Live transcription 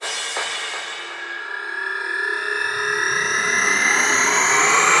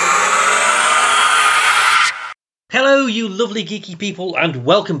you lovely geeky people, and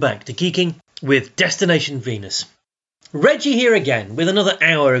welcome back to Geeking with Destination Venus. Regie here again with another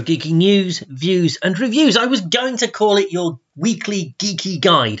hour of geeky news, views and reviews. I was going to call it your weekly geeky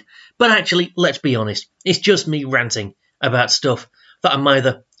guide, but actually, let's be honest, it's just me ranting about stuff that I'm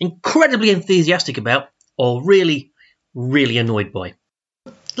either incredibly enthusiastic about or really, really annoyed by.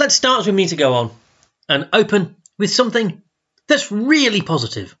 Let's start with me to go on and open with something that's really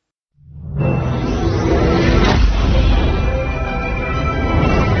positive.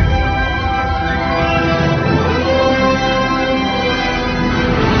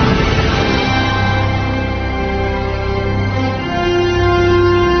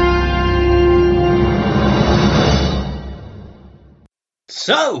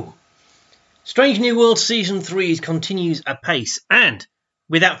 So, Strange New Worlds Season 3 continues apace, and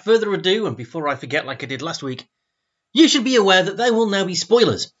without further ado, and before I forget like I did last week, you should be aware that there will now be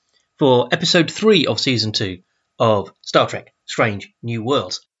spoilers for Episode 3 of Season 2 of Star Trek Strange New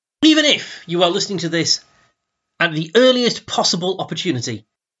Worlds. Even if you are listening to this at the earliest possible opportunity,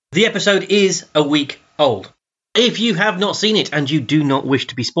 the episode is a week old. If you have not seen it and you do not wish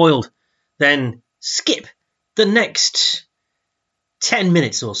to be spoiled, then skip the next 10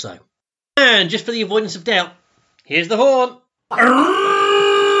 minutes or so. And just for the avoidance of doubt, here's the horn.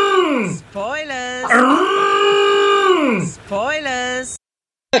 Spoilers! Spoilers!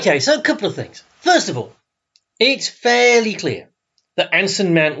 Okay, so a couple of things. First of all, it's fairly clear that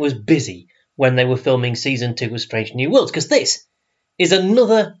Anson Mount was busy when they were filming Season 2 of Strange New Worlds, because this is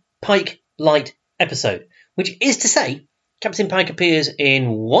another Pike Light episode, which is to say, Captain Pike appears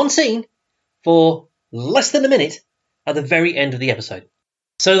in one scene for less than a minute at the very end of the episode.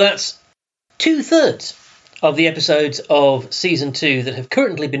 So that's 2/3 of the episodes of Season 2 that have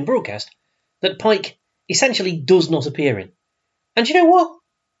currently been broadcast that Pike essentially does not appear in. And you know what?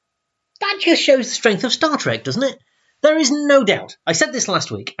 That just shows the strength of Star Trek, doesn't it? There is no doubt, I said this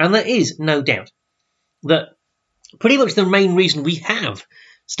last week, and there is no doubt, that pretty much the main reason we have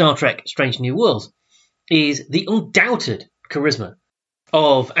Star Trek Strange New Worlds is the undoubted charisma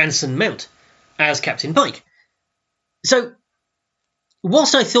of Anson Mount as Captain Pike. So,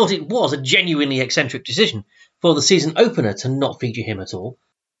 whilst I thought it was a genuinely eccentric decision for the season opener to not feature him at all,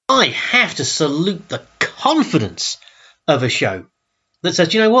 I have to salute the confidence of a show that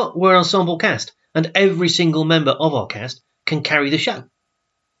says, you know what, we're an ensemble cast, and every single member of our cast can carry the show.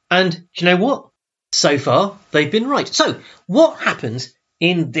 And do you know what? So far, they've been right. So, what happens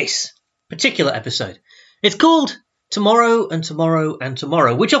in this particular episode? It's called Tomorrow and Tomorrow and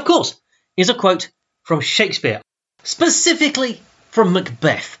Tomorrow, which of course is a quote from Shakespeare. Specifically from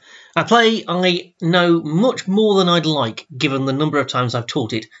Macbeth, a play I know much more than I'd like, given the number of times I've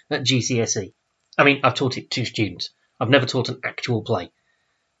taught it at GCSE. I mean, I've taught it to students. I've never taught an actual play.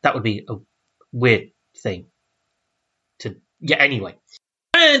 That would be a weird thing to... Yeah, anyway.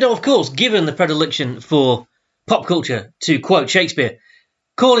 And of course, given the predilection for pop culture to quote Shakespeare,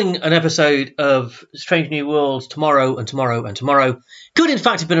 calling an episode of Strange New Worlds Tomorrow and Tomorrow and Tomorrow could in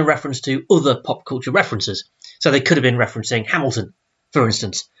fact have been a reference to other pop culture references. So they could have been referencing Hamilton, for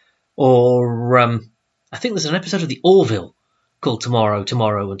instance. Or I think there's an episode of The Orville called Tomorrow,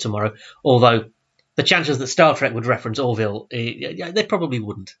 Tomorrow and Tomorrow. Although the chances that Star Trek would reference Orville, they probably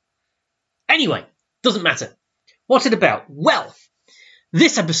wouldn't. Anyway, doesn't matter. What's it about? Well,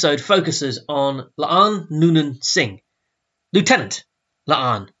 this episode focuses on La'an Noonan Singh, Lieutenant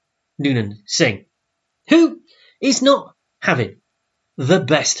La'an Noonan Singh, who is not having the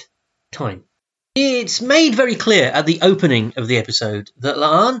best time. It's made very clear at the opening of the episode that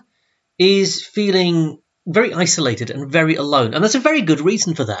La'an is feeling very isolated and very alone, and there's a very good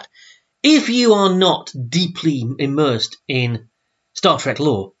reason for that. If you are not deeply immersed in Star Trek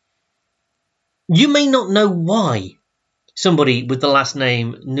lore, you may not know why somebody with the last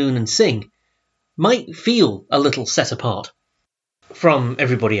name Noonan Singh might feel a little set apart from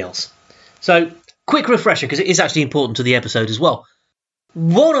everybody else. So, quick refresher, because it is actually important to the episode as well.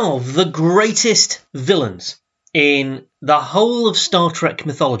 One of the greatest villains in the whole of Star Trek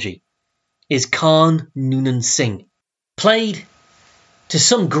mythology is Khan Noonan Singh, played to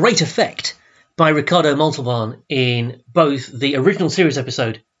some great effect by Ricardo Montalban in both the original series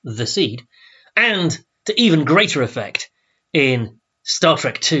episode The Seed and to even greater effect in Star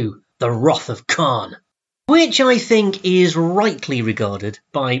Trek II, The Wrath of Khan, which I think is rightly regarded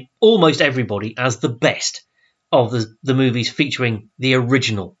by almost everybody as the best of the movies featuring the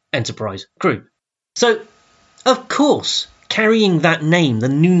original Enterprise crew. So, of course, carrying that name, the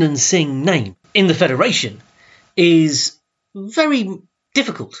Noonan Singh name, in the Federation is very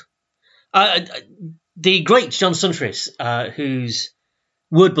difficult. The great John Suntris, whose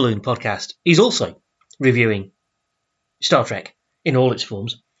Word Balloon podcast is also reviewing Star Trek in all its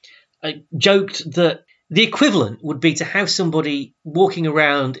forms, joked that the equivalent would be to have somebody walking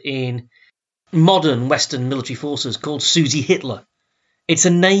around in modern Western military forces called Susie Hitler. It's a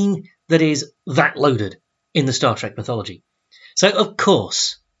name that is that loaded in the Star Trek mythology. So, of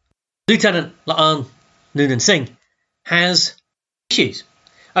course, Lieutenant La'an Noonan Singh has issues.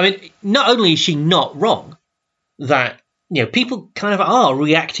 I mean, not only is she not wrong that, people kind of are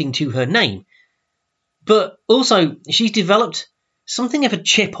reacting to her name, but also she's developed something of a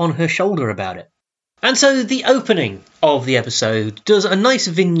chip on her shoulder about it. And so the opening of the episode does a nice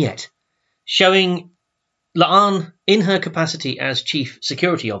vignette showing La'an in her capacity as Chief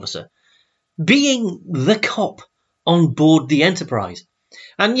Security Officer being the cop on board the Enterprise.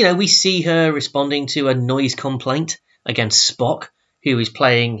 And, we see her responding to a noise complaint against Spock, who is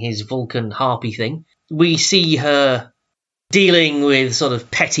playing his Vulcan harpy thing. We see her dealing with sort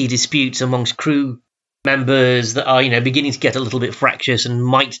of petty disputes amongst crew members that are, beginning to get a little bit fractious and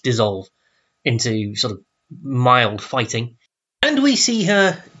might dissolve into sort of mild fighting. And we see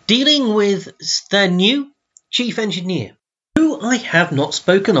her dealing with their new chief engineer, who I have not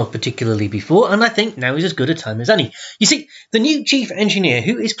spoken of particularly before, and I think now is as good a time as any. You see, the new chief engineer,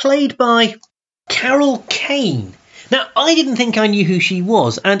 who is played by Carol Kane. Now, I didn't think I knew who she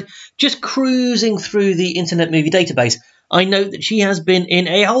was, and just cruising through the Internet Movie Database, I note that she has been in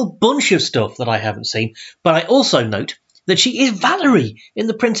a whole bunch of stuff that I haven't seen, but I also note that she is Valerie in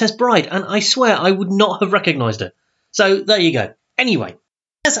The Princess Bride, and I swear I would not have recognised her. So, there you go. Anyway,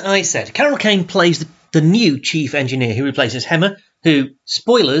 as I said, Carol Kane plays the new chief engineer who replaces Hemmer, who,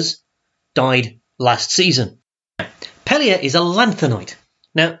 spoilers, died last season. Pelia is a lanthanite.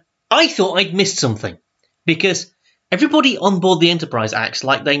 Now, I thought I'd missed something, because everybody on board the Enterprise acts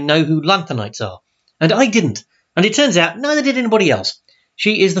like they know who lanthanites are, and I didn't. And it turns out neither did anybody else.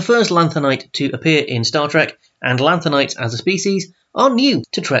 She is the first lanthanite to appear in Star Trek, and lanthanites as a species are new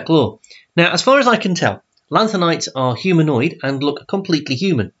to Trek lore. Now, as far as I can tell, lanthanites are humanoid and look completely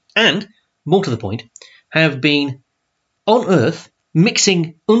human, and, more to the point, have been on Earth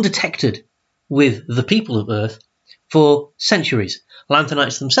mixing undetected with the people of Earth for centuries.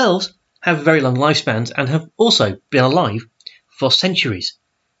 Lanthanites themselves have very long lifespans and have also been alive for centuries.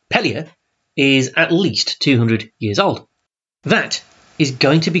 Pelia is at least 200 years old. That is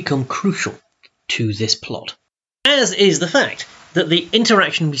going to become crucial to this plot, as is the fact that the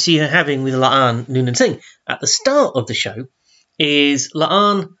interaction we see her having with La'an Noonan Singh at the start of the show is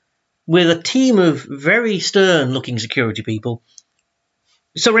La'an with a team of very stern-looking security people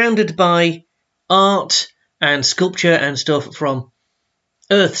surrounded by art and sculpture and stuff from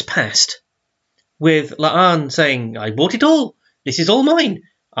Earth's past, with La'an saying, "I bought it all. This is all mine.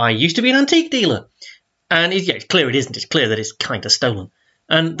 I used to be an antique dealer." And it's clear it isn't. It's clear that it's kind of stolen.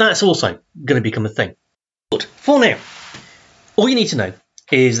 And that's also going to become a thing. But for now, all you need to know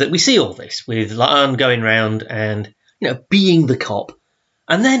is that we see all this with La'an going round and, being the cop.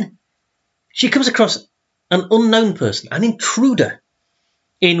 And then she comes across an unknown person, an intruder,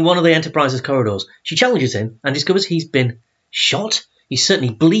 in one of the Enterprise's corridors. She challenges him and discovers he's been shot. He's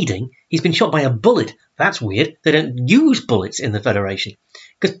certainly bleeding. He's been shot by a bullet. That's weird. They don't use bullets in the Federation,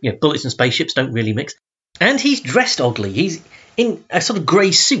 because bullets and spaceships don't really mix. And he's dressed oddly. He's in a sort of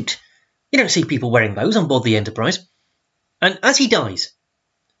grey suit. You don't see people wearing those on board the Enterprise. And as he dies,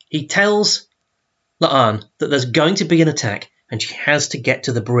 he tells La'an that there's going to be an attack and she has to get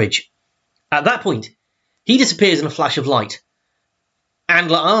to the bridge. At that point, he disappears in a flash of light. And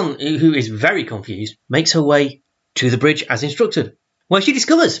La'an, who is very confused, makes her way to the bridge as instructed, where she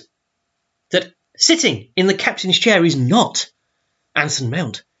discovers that sitting in the captain's chair is not Anson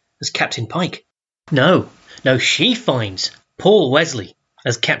Mount as Captain Pike. No, she finds Paul Wesley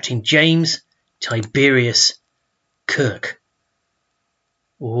as Captain James Tiberius Kirk.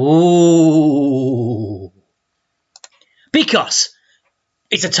 Ooh. Because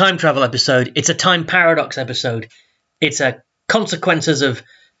it's a time travel episode, it's a time paradox episode, it's a consequences of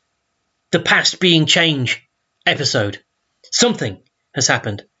the past being change episode. Something has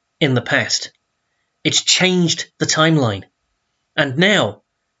happened in the past. It's changed the timeline. And now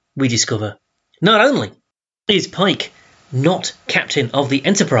we discover not only is Pike not captain of the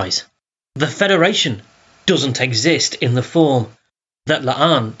Enterprise, the Federation doesn't exist in the form that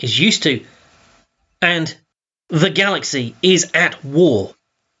La'an is used to, and the galaxy is at war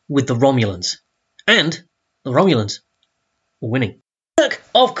with the Romulans, and the Romulans are winning. Kirk,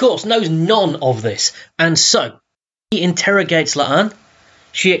 of course, knows none of this, and so he interrogates La'an.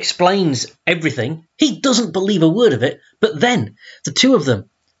 She explains everything. He doesn't believe a word of it, but then the two of them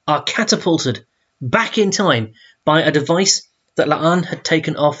are catapulted back in time by a device that La'an had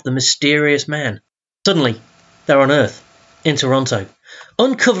taken off the mysterious man. Suddenly, they're on Earth, in Toronto,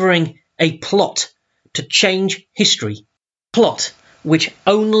 uncovering a plot to change history. Plot which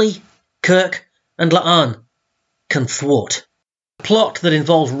only Kirk and La'an can thwart. A plot that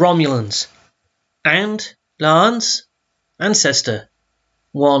involves Romulans and La'an's ancestor,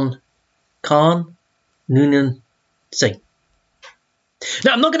 one Khan Noonan Singh.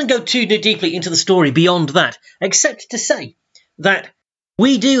 Now, I'm not going to go too deeply into the story beyond that, except to say that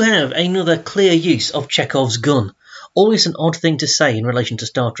we do have another clear use of Chekhov's gun. Always an odd thing to say in relation to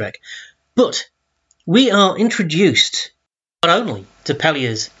Star Trek. But we are introduced not only to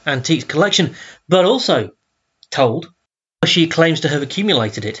Pelia's antiques collection, but also told she claims to have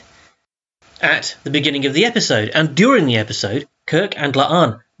accumulated it at the beginning of the episode. And during the episode, Kirk and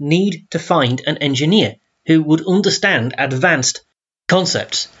La'an need to find an engineer who would understand advanced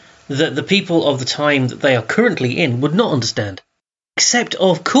concepts that the people of the time that they are currently in would not understand. Except,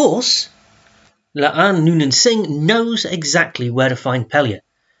 of course, La'an Noonan Singh knows exactly where to find Pelia,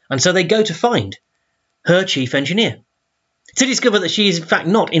 and so they go to find her chief engineer, to discover that she is in fact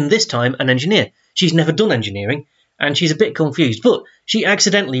not in this time an engineer. She's never done engineering, and she's a bit confused, but she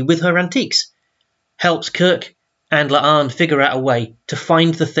accidentally, with her antiques, helps Kirk and La'an figure out a way to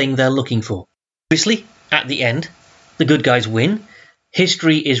find the thing they're looking for. Obviously, at the end, the good guys win,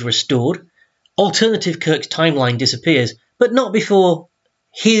 history is restored, alternative Kirk's timeline disappears, but not before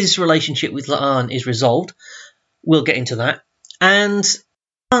his relationship with La'an is resolved. We'll get into that. And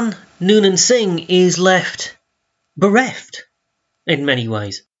La'an Noonan Singh is left bereft in many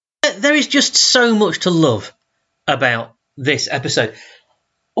ways. There is just so much to love about this episode.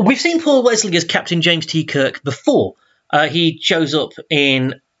 We've seen Paul Wesley as Captain James T. Kirk before. He shows up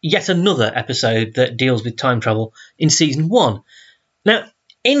in yet another episode that deals with time travel in Season 1. Now,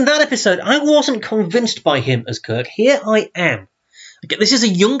 in that episode, I wasn't convinced by him as Kirk. Here I am. Okay, this is a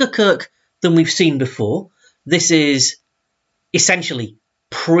younger Kirk than we've seen before. This is essentially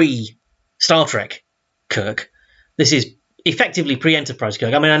pre-Star Trek Kirk. This is effectively pre-Enterprise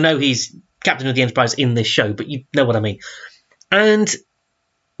Kirk. I mean, I know he's Captain of the Enterprise in this show, but you know what I mean. And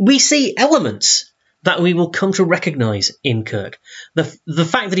we see elements that we will come to recognise in Kirk. The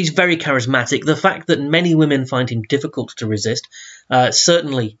fact that he's very charismatic, the fact that many women find him difficult to resist,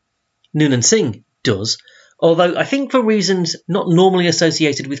 certainly Noonan Singh does, although I think for reasons not normally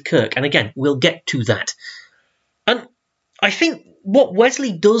associated with Kirk, and again, we'll get to that. And I think what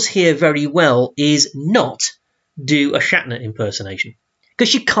Wesley does here very well is not do a Shatner impersonation, because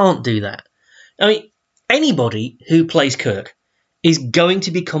she can't do that. I mean, anybody who plays Kirk is going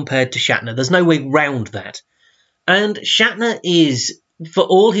to be compared to Shatner. There's no way round that. And Shatner is, for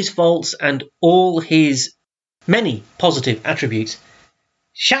all his faults and all his many positive attributes,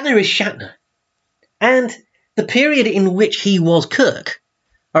 Shatner is Shatner. And the period in which he was Kirk,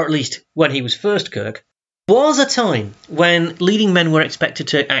 or at least when he was first Kirk, was a time when leading men were expected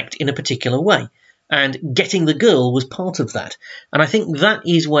to act in a particular way, and getting the girl was part of that. And I think that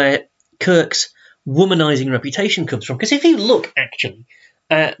is where Kirk's womanizing reputation comes from. Because if you look, actually,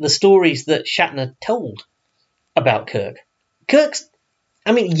 at the stories that Shatner told about Kirk's,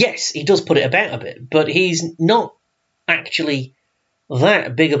 I mean, yes, he does put it about a bit, but he's not actually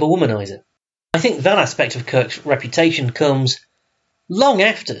that big of a womanizer. I think that aspect of Kirk's reputation comes long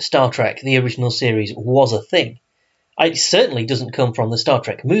after Star Trek, the original series, was a thing. It certainly doesn't come from the Star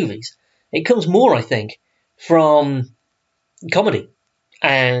Trek movies. It comes more, I think, from comedy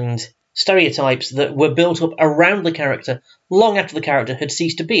and stereotypes that were built up around the character long after the character had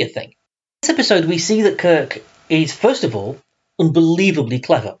ceased to be a thing. In this episode, we see that Kirk is, first of all, unbelievably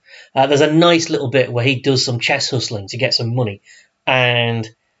clever. There's a nice little bit where he does some chess hustling to get some money, and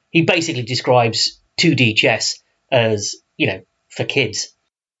he basically describes 2D chess as, for kids.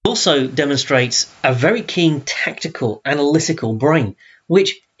 Also demonstrates a very keen tactical, analytical brain,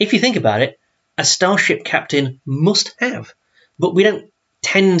 which, if you think about it, a starship captain must have. But we don't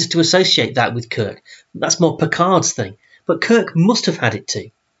tend to associate that with Kirk. That's more Picard's thing. But Kirk must have had it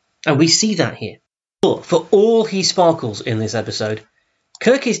too. And we see that here. But for all he sparkles in this episode,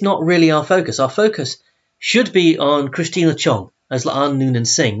 Kirk is not really our focus. Our focus should be on Christina Chong as La'an Noonan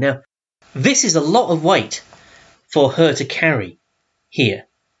Singh. Now, this is a lot of weight for her to carry here.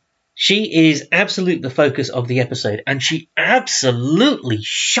 She is absolutely the focus of the episode, and she absolutely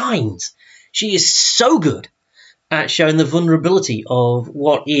shines. She is so good at showing the vulnerability of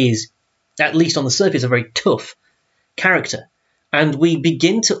what is, at least on the surface, a very tough character. And we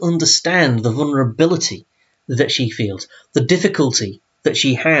begin to understand the vulnerability that she feels, the difficulty that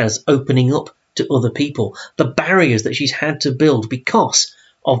she has opening up to other people, the barriers that she's had to build because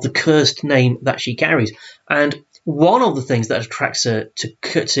of the cursed name that she carries. And one of the things that attracts her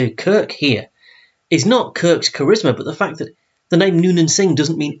to Kirk here is not Kirk's charisma, but the fact that the name Noonan Singh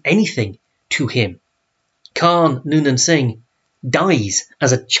doesn't mean anything to him. Khan Noonan Singh dies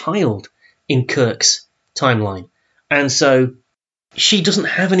as a child in Kirk's timeline, and so she doesn't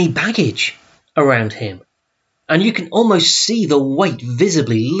have any baggage around him. And you can almost see the weight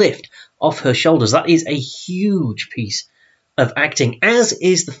visibly lift off her shoulders. That is a huge piece of acting, as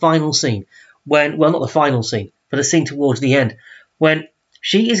is the final scene, when, well, not the final scene, but a scene towards the end, when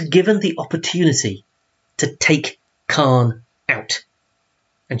she is given the opportunity to take Khan out.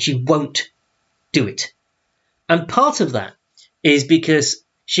 And she won't do it. And part of that is because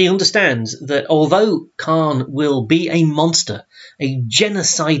she understands that although Khan will be a monster, a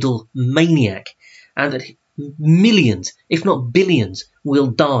genocidal maniac, and that millions, if not billions, will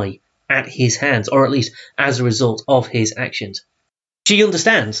die at his hands, or at least as a result of his actions, she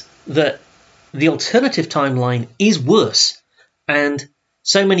understands that the alternative timeline is worse, and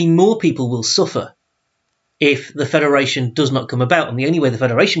so many more people will suffer if the Federation does not come about. And the only way the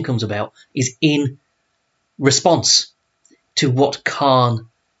Federation comes about is in response to what Khan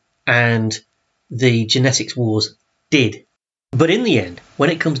and the genetics wars did. But in the end, when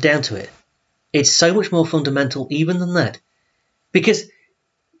it comes down to it, it's so much more fundamental even than that. Because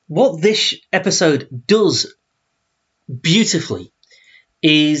what this episode does beautifully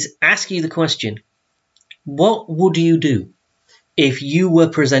is ask you the question, what would you do if you were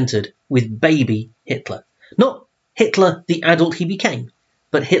presented with baby Hitler? Not Hitler the adult he became,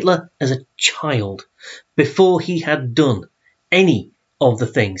 but Hitler as a child, before he had done any of the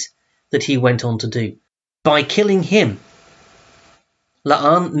things that he went on to do. By killing him,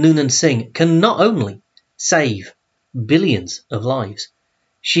 Laan Noonan Singh can not only save billions of lives,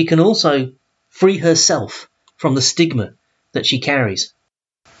 she can also free herself from the stigma that she carries.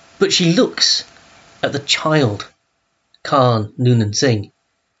 But she looks at the child, Khan Noonan Singh,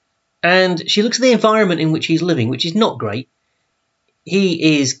 and she looks at the environment in which he's living, which is not great.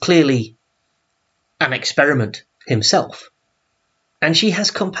 He is clearly an experiment himself, and she has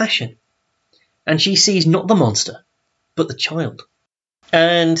compassion, and she sees not the monster, but the child.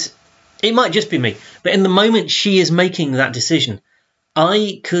 And it might just be me, but in the moment she is making that decision,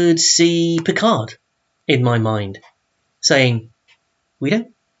 I could see Picard in my mind saying, we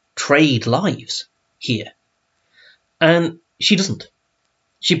don't trade lives here. And she doesn't.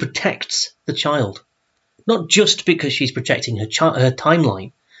 She protects the child, not just because she's protecting her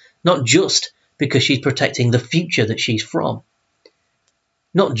timeline, not just because she's protecting the future that she's from,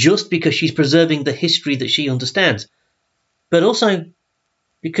 not just because she's preserving the history that she understands, but also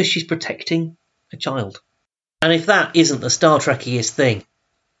because she's protecting a child. And if that isn't the Star Trek-iest thing,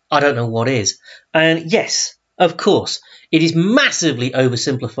 I don't know what is. And yes, of course, it is massively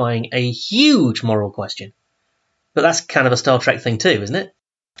oversimplifying a huge moral question. But that's kind of a Star Trek thing too, isn't it?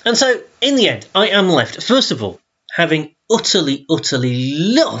 And so, in the end, I am left, first of all, having utterly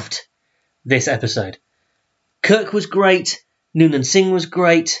loved this episode. Kirk was great, Noonan Singh was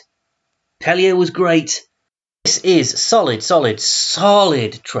great, Pellier was great. This is solid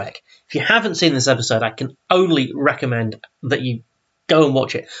Trek. If you haven't seen this episode, I can only recommend that you go and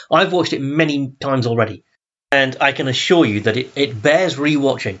watch it. I've watched it many times already, and I can assure you that it bears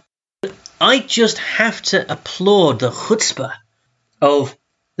rewatching. I just have to applaud the chutzpah of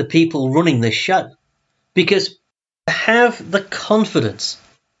the people running this show, because to have the confidence,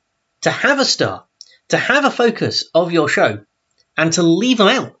 to have a star, to have a focus of your show, and to leave them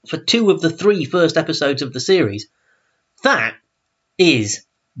out for 2 of the 3 first episodes of the series, that is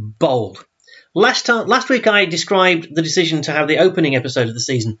bold. Last week I described the decision to have the opening episode of the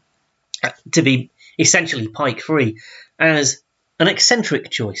season to be essentially Pike free as an eccentric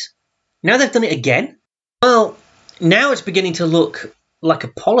choice. Now they've done it again. Well, now it's beginning to look like a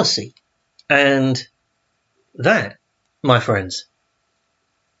policy. And that, my friends,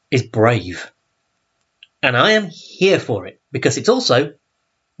 is brave. And I am here for it, because it's also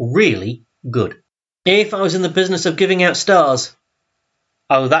really good. If I was in the business of giving out stars,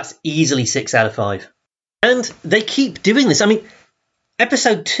 oh, that's easily 6 out of 5. And they keep doing this. I mean,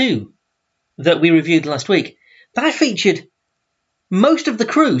 episode 2 that we reviewed last week, that featured most of the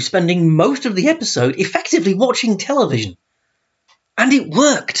crew spending most of the episode effectively watching television. And it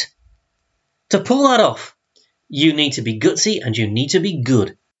worked. To pull that off, you need to be gutsy and you need to be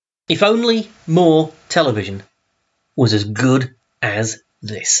good. If only more television was as good as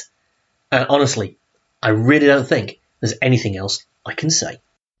this. And honestly, I really don't think there's anything else I can say.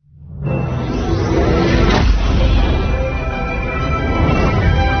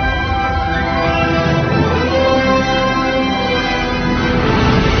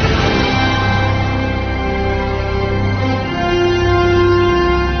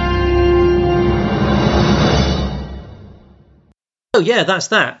 yeah, that's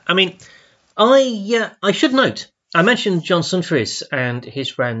that. I mean, I should note, I mentioned John Suntress and his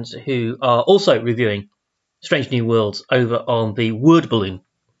friends who are also reviewing Strange New Worlds over on the Word Balloon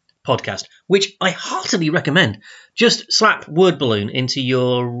podcast, which I heartily recommend. Just slap Word Balloon into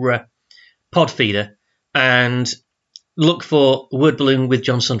your pod feeder and look for Word Balloon with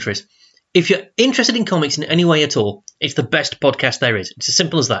John Suntress. If you're interested in comics in any way at all, it's the best podcast there is. It's as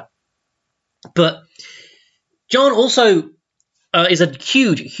simple as that. But John also is a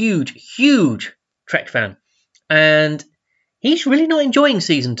huge Trek fan, and he's really not enjoying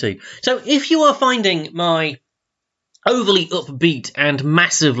season 2. So if you are finding my overly upbeat and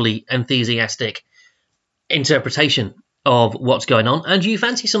massively enthusiastic interpretation of what's going on, and you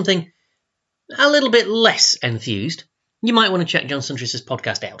fancy something a little bit less enthused, you might want to check John Suntress's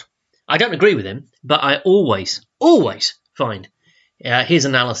podcast out. I don't agree with him, but I always find his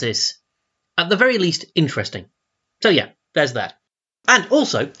analysis, at the very least, interesting. So yeah, there's that. And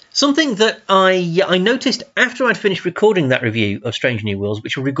also, something that I noticed after I'd finished recording that review of Strange New Worlds,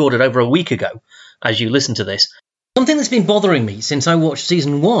 which was recorded over a week ago, as you listen to this, something that's been bothering me since I watched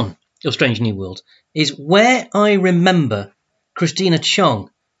season 1 of Strange New Worlds is where I remember Christina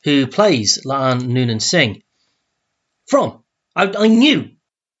Chong, who plays Laan Noonan Singh, from. I knew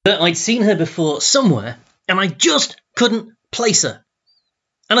that I'd seen her before somewhere, and I just couldn't place her.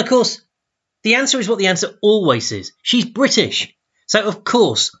 And of course, the answer is what the answer always is. She's British. So, of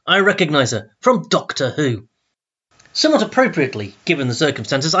course, I recognise her from Doctor Who. Somewhat appropriately, given the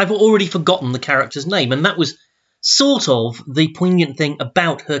circumstances, I've already forgotten the character's name, and that was sort of the poignant thing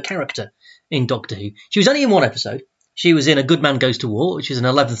about her character in Doctor Who. She was only in one episode. She was in A Good Man Goes to War, which is an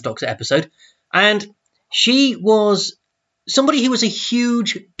 11th Doctor episode, and she was somebody who was a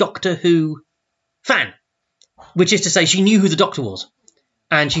huge Doctor Who fan, which is to say she knew who the Doctor was,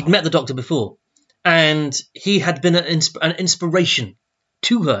 and she'd met the Doctor before. And he had been an inspiration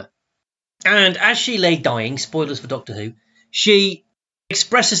to her. And as she lay dying, spoilers for Doctor Who, she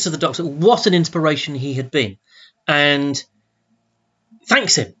expresses to the Doctor what an inspiration he had been, and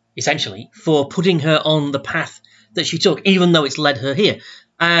thanks him, essentially, for putting her on the path that she took, even though it's led her here.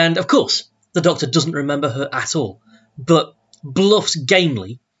 And, of course, the Doctor doesn't remember her at all, but bluffs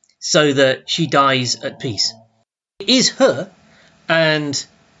gamely so that she dies at peace. It is her, and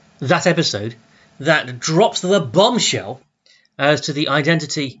that episode, that drops the bombshell as to the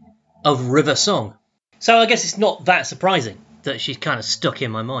identity of River Song. So I guess it's not that surprising that she's kind of stuck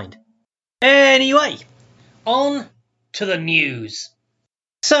in my mind. Anyway, on to the news.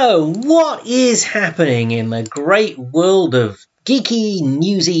 So, what is happening in the great world of geeky,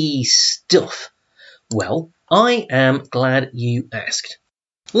 newsy stuff? Well, I am glad you asked.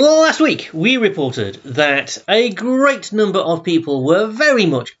 Last week, we reported that a great number of people were very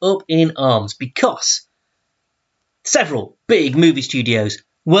much up in arms because several big movie studios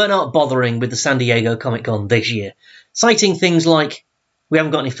were not bothering with the San Diego Comic-Con this year, citing things like, we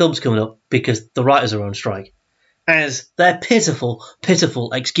haven't got any films coming up because the writers are on strike, as their pitiful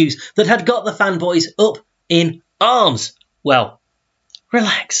excuse that had got the fanboys up in arms. Well,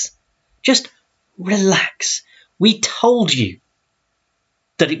 relax. Just relax. We told you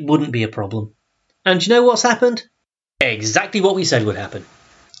that it wouldn't be a problem. And do you know what's happened? Exactly what we said would happen.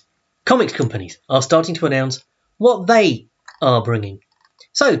 Comics companies are starting to announce what they are bringing.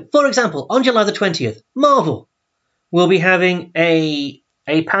 So, for example, on July the 20th, Marvel will be having a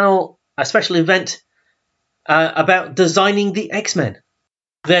panel, a special event about designing the X-Men.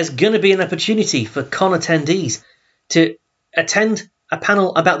 There's going to be an opportunity for con attendees to attend a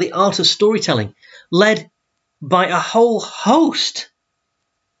panel about the art of storytelling, led by a whole host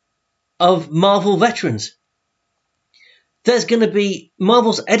of Marvel veterans. There's going to be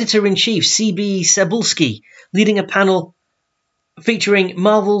Marvel's editor-in-chief, C.B. Cebulski, leading a panel featuring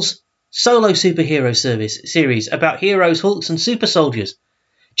Marvel's solo superhero series about heroes, Hulks and super soldiers.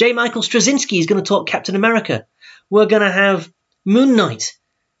 J. Michael Straczynski is going to talk Captain America. We're going to have Moon Knight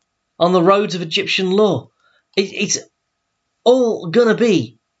on the roads of Egyptian lore. It's all going to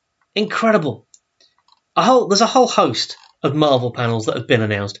be incredible. There's a whole host of Marvel panels that have been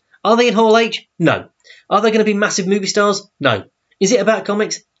announced. Are they in Hall H? No. Are they going to be massive movie stars? No. Is it about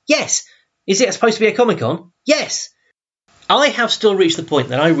comics? Yes. Is it supposed to be a Comic-Con? Yes. I have still reached the point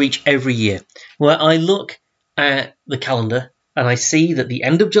that I reach every year where I look at the calendar and I see that the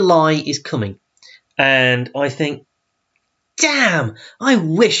end of July is coming. And I think, damn, I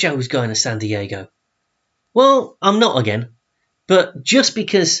wish I was going to San Diego. Well, I'm not again. But just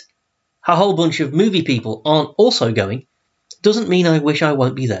because a whole bunch of movie people aren't also going doesn't mean I wish I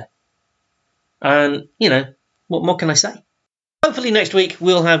won't be there. And, what more can I say? Hopefully next week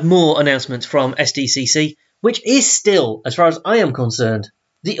we'll have more announcements from SDCC which is still, as far as I am concerned,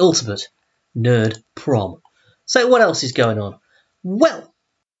 the ultimate nerd prom. So what else is going on? Well,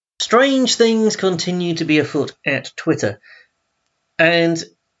 strange things continue to be afoot at Twitter. And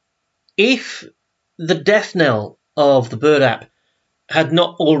if the death knell of the Bird app had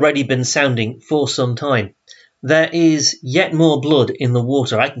not already been sounding for some time, there is yet more blood in the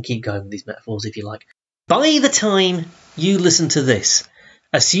water. I can keep going with these metaphors if you like. By the time you listen to this,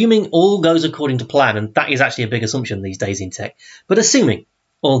 assuming all goes according to plan, and that is actually a big assumption these days in tech, but assuming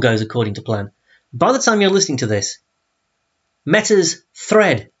all goes according to plan, by the time you're listening to this, Meta's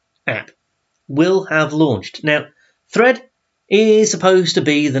Thread app will have launched. Now, Thread is supposed to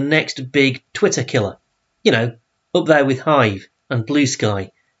be the next big Twitter killer. You know, up there with Hive and Blue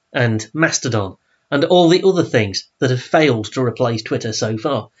Sky and Mastodon and all the other things that have failed to replace Twitter so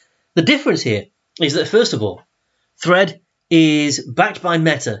far. The difference here is that, first of all, Thread is backed by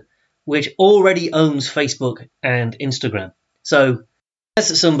Meta, which already owns Facebook and Instagram. So,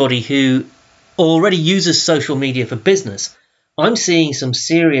 as somebody who already uses social media for business, I'm seeing some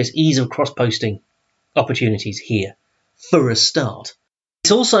serious ease of cross-posting opportunities here, for a start.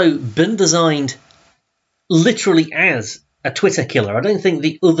 It's also been designed literally as a Twitter killer. I don't think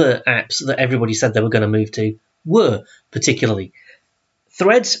the other apps that everybody said they were going to move to were particularly.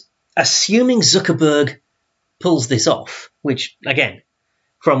 Threads, assuming Zuckerberg pulls this off, which, again,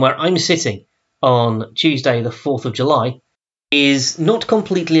 from where I'm sitting on Tuesday the 4th of July, is not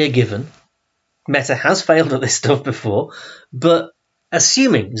completely a given. Meta has failed at this stuff before, but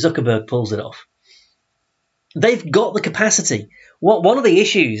assuming Zuckerberg pulls it off, they've got the capacity. One of the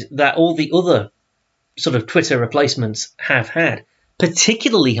issues that all the other sort of Twitter replacements have had,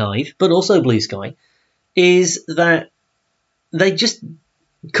 particularly Hive, but also Blue Sky, is that they just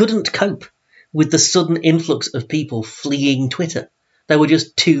couldn't cope with the sudden influx of people fleeing Twitter. There were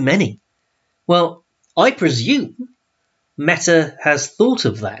just too many. Well, I presume Meta has thought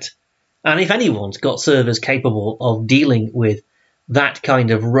of that. And if anyone's got servers capable of dealing with that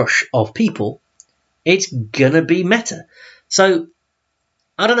kind of rush of people, it's gonna be Meta. So,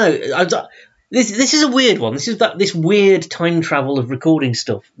 I don't know. This is a weird one. This is this weird time travel of recording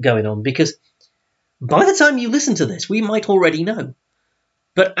stuff going on, because by the time you listen to this, we might already know.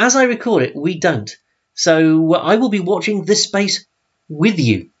 But as I record it, we don't. So I will be watching this space with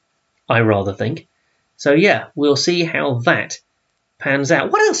you, I rather think. So yeah, we'll see how that pans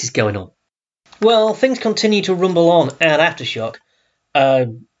out. What else is going on? Well, things continue to rumble on at Aftershock.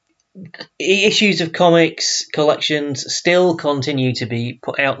 Issues of comics collections still continue to be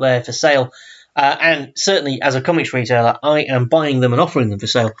put out there for sale. And certainly as a comics retailer, I am buying them and offering them for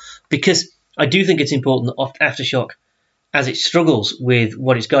sale, because I do think it's important that Aftershock, as it struggles with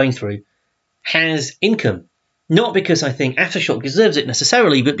what it's going through, has income. Not because I think Aftershock deserves it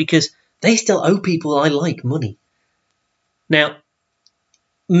necessarily, but because they still owe people I like money. Now,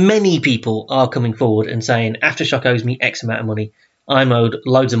 many people are coming forward and saying Aftershock owes me X amount of money. I'm owed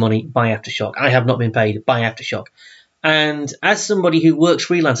loads of money by Aftershock. I have not been paid by Aftershock. And as somebody who works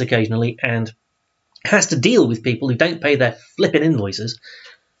freelance occasionally and has to deal with people who don't pay their flipping invoices,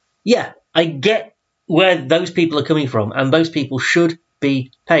 yeah, I get where those people are coming from, and those people should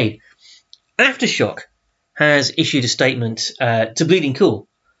be paid. Aftershock has issued a statement to Bleeding Cool,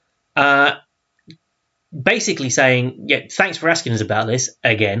 basically saying, yeah, thanks for asking us about this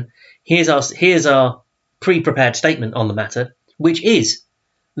again. Here's our pre-prepared statement on the matter, which is,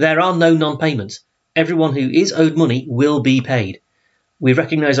 there are no non-payments. Everyone who is owed money will be paid. We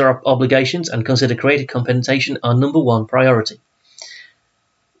recognise our obligations and consider creative compensation our number one priority.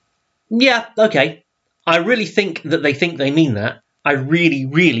 Yeah, okay. I really think they mean that. I really,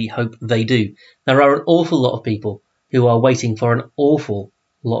 really hope they do. There are an awful lot of people who are waiting for an awful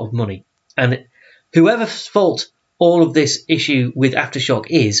lot of money. And whoever's fault all of this issue with Aftershock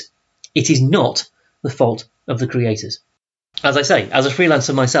is, it is not the fault of the creators. As I say, as a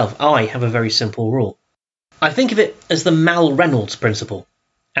freelancer myself, I have a very simple rule. I think of it as the Mal Reynolds principle.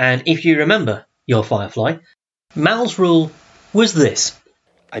 And if you remember your Firefly, Mal's rule was this.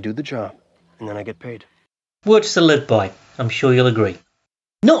 I do the job, and then I get paid. Words to live by, I'm sure you'll agree.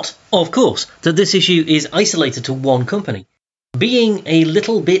 Not, of course, that this issue is isolated to one company. Being a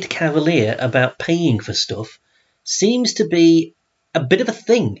little bit cavalier about paying for stuff seems to be a bit of a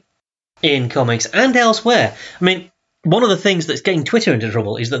thing in comics and elsewhere. I mean, one of the things that's getting Twitter into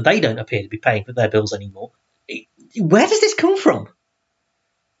trouble is that they don't appear to be paying for their bills anymore. Where does this come from?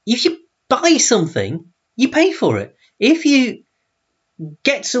 If you buy something, you pay for it. If you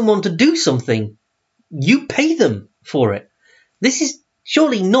get someone to do something, you pay them for it. This is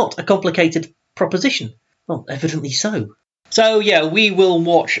surely not a complicated proposition. Well, evidently so. So, yeah, we will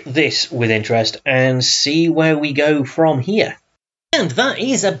watch this with interest and see where we go from here. And that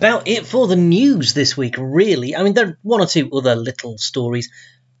is about it for the news this week, really. I mean, there are one or two other little stories.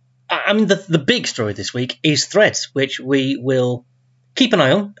 I mean, the big story this week is Threads, which we will keep an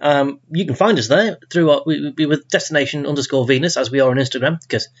eye on. You can find us there through with destination_Venus, as we are on Instagram,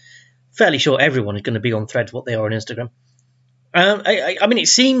 because fairly sure everyone is going to be on Threads what they are on Instagram. I mean, it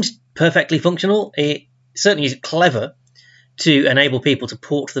seems perfectly functional. It certainly is clever to enable people to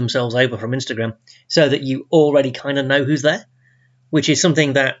port themselves over from Instagram so that you already kind of know who's there, which is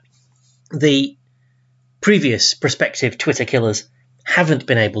something that the previous prospective Twitter killers haven't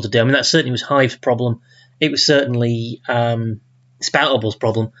been able to do. I mean, that certainly was Hive's problem. It was certainly Spoutable's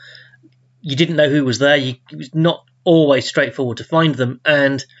problem. You didn't know who was there. It was not always straightforward to find them,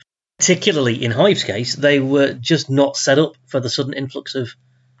 and particularly in Hive's case, they were just not set up for the sudden influx of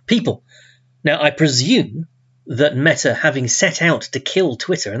people. Now, I presume that Meta, having set out to kill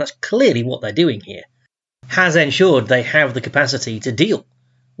Twitter, and that's clearly what they're doing here, has ensured they have the capacity to deal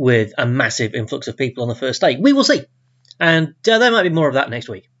with a massive influx of people on the first day. We will see. And there might be more of that next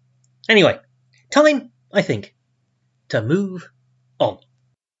week. Anyway, time, I think, to move on.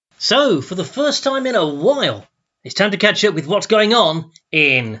 So, for the first time in a while, it's time to catch up with what's going on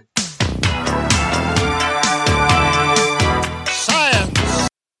in Science.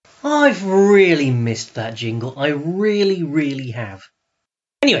 I've really missed that jingle. I really, really have.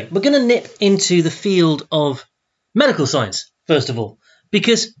 Anyway, we're going to nip into the field of medical science, first of all,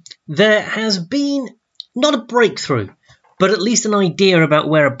 because there has been not a breakthrough, but at least an idea about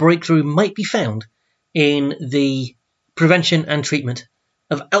where a breakthrough might be found in the prevention and treatment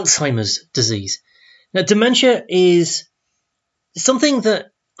of Alzheimer's disease. Now, dementia is something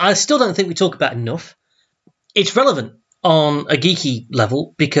that I still don't think we talk about enough. It's relevant on a geeky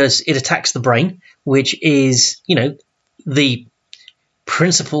level because it attacks the brain, which is, the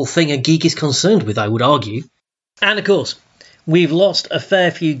principal thing a geek is concerned with, I would argue. And of course, we've lost a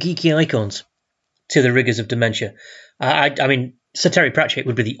fair few geeky icons to the rigours of dementia. I mean, Sir Terry Pratchett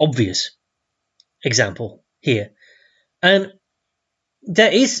would be the obvious example here. And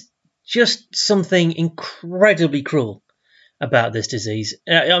there is just something incredibly cruel about this disease.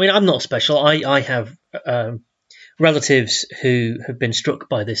 I mean, I'm not special. I have relatives who have been struck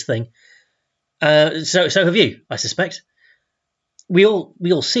by this thing. So have you, I suspect. We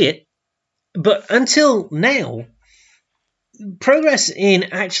all see it. But until now, progress in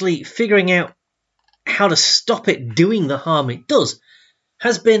actually figuring out how to stop it doing the harm it does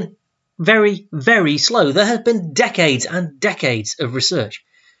has been very, very slow. There have been decades and decades of research,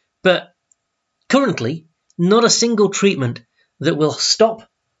 but currently not a single treatment that will stop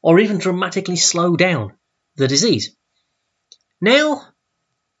or even dramatically slow down the disease. Now,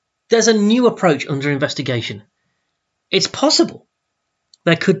 there's a new approach under investigation. It's possible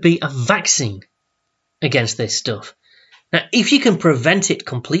there could be a vaccine against this stuff. Now, if you can prevent it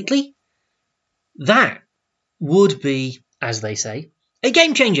completely, that would be, as they say, a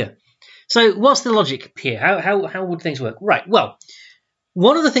game changer. So what's the logic here? How would things work? Right, well,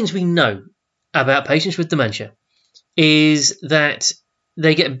 one of the things we know about patients with dementia is that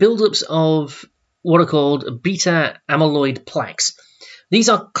they get buildups of what are called beta amyloid plaques. These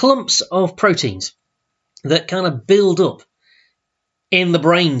are clumps of proteins that kind of build up in the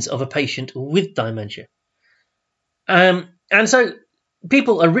brains of a patient with dementia. And so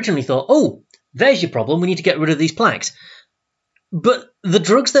people originally thought, oh, there's your problem, we need to get rid of these plaques. But the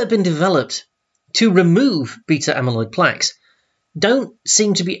drugs that have been developed to remove beta amyloid plaques don't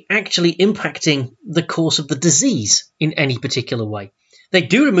seem to be actually impacting the course of the disease in any particular way. They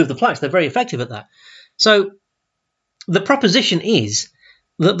do remove the plaques, they're very effective at that. So the proposition is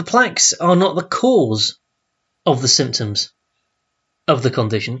that the plaques are not the cause of the symptoms of the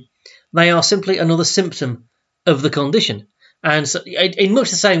condition. They are simply another symptom of the condition. And so, in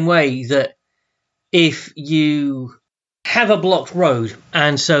much the same way that if you have a blocked road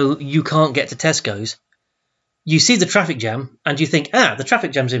and so you can't get to Tesco's, you see the traffic jam and you think, the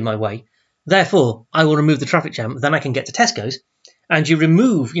traffic jam's in my way, therefore I will remove the traffic jam, then I can get to Tesco's. And you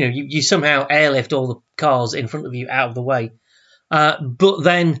remove, you somehow airlift all the cars in front of you out of the way. But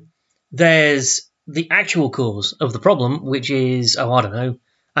then there's the actual cause of the problem, which is, a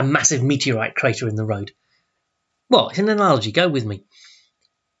massive meteorite crater in the road. Well, it's an analogy, go with me.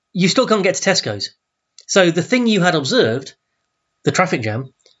 You still can't get to Tesco's. So the thing you had observed, the traffic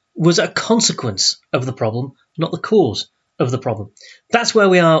jam, was a consequence of the problem, not the cause of the problem. That's where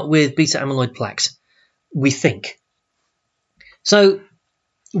we are with beta amyloid plaques, we think. So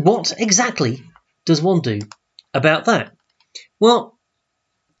what exactly does one do about that? Well,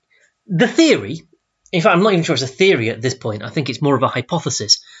 the theory in fact, I'm not even sure it's a theory at this point. I think it's more of a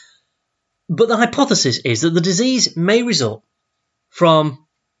hypothesis. But the hypothesis is that the disease may result from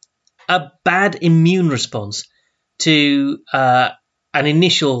a bad immune response to an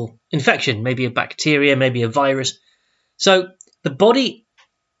initial infection, maybe a bacteria, maybe a virus. So the body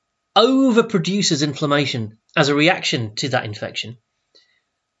overproduces inflammation as a reaction to that infection,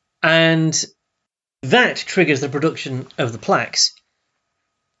 and that triggers the production of the plaques,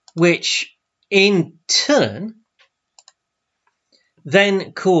 which in turn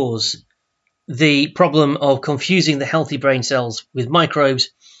then cause the problem of confusing the healthy brain cells with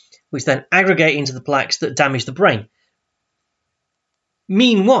microbes, which then aggregate into the plaques that damage the brain.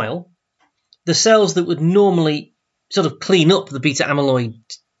 Meanwhile, the cells that would normally sort of clean up the beta amyloid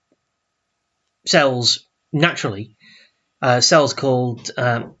cells naturally, cells called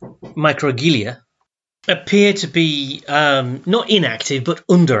microglia, appear to be not inactive but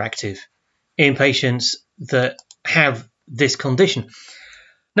underactive in patients that have this condition.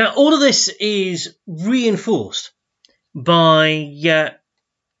 Now, all of this is reinforced by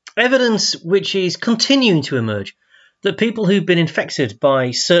evidence which is continuing to emerge that people who've been infected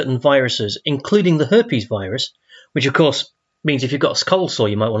by certain viruses, including the herpes virus, which of course means if you've got a cold sore,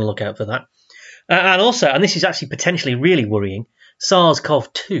 you might want to look out for that. And also, and this is actually potentially really worrying,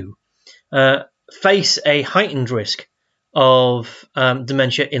 SARS-CoV-2 face a heightened risk of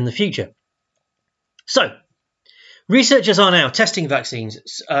dementia in the future. So, researchers are now testing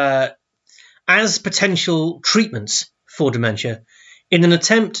vaccines as potential treatments for dementia in an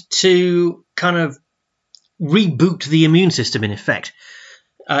attempt to kind of reboot the immune system, in effect,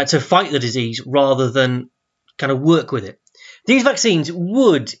 to fight the disease rather than kind of work with it. These vaccines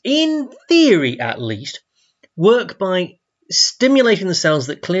would, in theory at least, work by stimulating the cells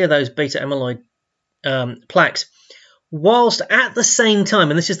that clear those beta amyloid plaques, whilst at the same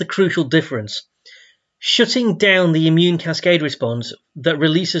time, and this is the crucial difference, shutting down the immune cascade response that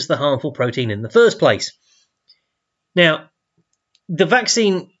releases the harmful protein in the first place. Now, the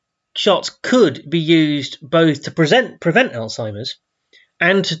vaccine shots could be used both to prevent Alzheimer's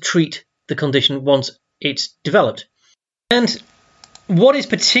and to treat the condition once it's developed. And what is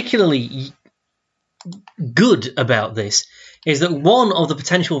particularly good about this is that one of the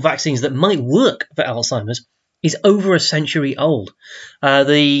potential vaccines that might work for Alzheimer's is over a century old.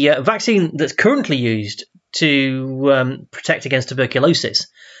 The vaccine that's currently used to protect against tuberculosis,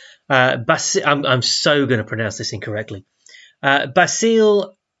 I'm so going to pronounce this incorrectly,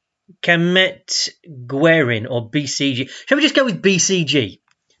 Bacille Camet-Guerin, or BCG. Shall we just go with BCG?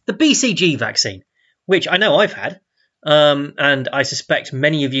 The BCG vaccine, which I know I've had, and I suspect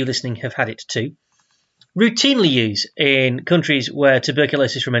many of you listening have had it too, routinely used in countries where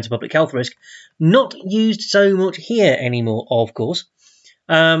tuberculosis remains a public health risk, not used so much here anymore, of course.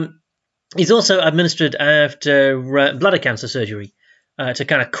 It's also administered after bladder cancer surgery to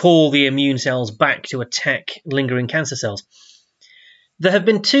kind of call the immune cells back to attack lingering cancer cells. There have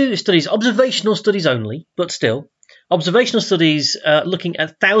been 2 studies, observational studies only, but still, observational studies looking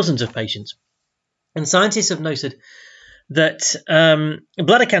at thousands of patients. And scientists have noted that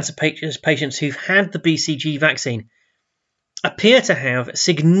bladder cancer patients who've had the BCG vaccine appear to have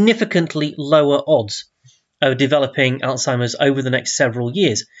significantly lower odds of developing Alzheimer's over the next several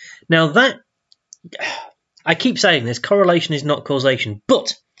years. Now that, I keep saying this, correlation is not causation,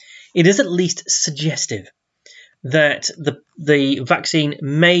 but it is at least suggestive that the vaccine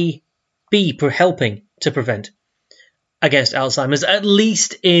may be helping to prevent against Alzheimer's, at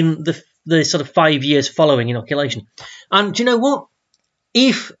least in the sort of 5 years following inoculation. And do you know what?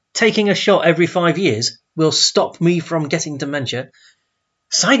 If taking a shot every 5 years will stop me from getting dementia,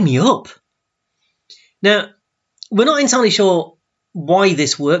 sign me up. Now, we're not entirely sure why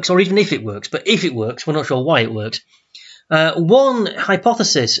this works, or even if it works, but if it works, we're not sure why it works. One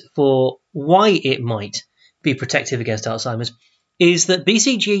hypothesis for why it might be protective against Alzheimer's is that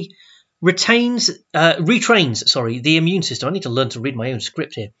BCG retrains the immune system. I need to learn to read my own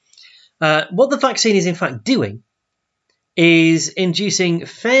script here. What the vaccine is in fact doing is inducing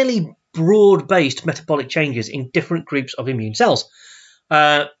fairly broad-based metabolic changes in different groups of immune cells.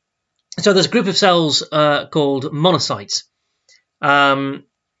 So there's a group of cells called monocytes,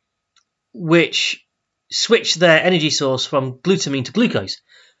 which switch their energy source from glutamine to glucose,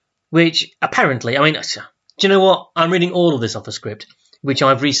 which apparently, I mean, do you know what? I'm reading all of this off a script, which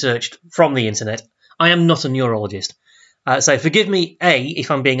I've researched from the internet. I am not a neurologist. So forgive me, A,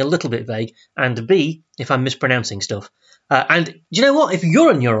 if I'm being a little bit vague, and B, if I'm mispronouncing stuff. And do you know what? If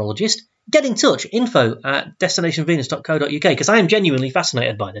you're a neurologist, get in touch, info@destinationvenus.co.uk, because I am genuinely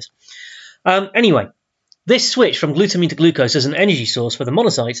fascinated by this. Anyway, this switch from glutamine to glucose as an energy source for the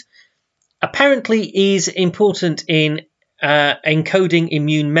monocytes apparently is important in encoding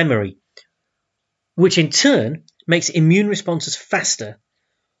immune memory, which in turn makes immune responses faster,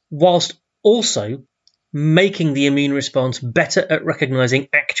 whilst also making the immune response better at recognizing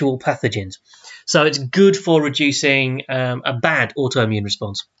actual pathogens. So it's good for reducing a bad autoimmune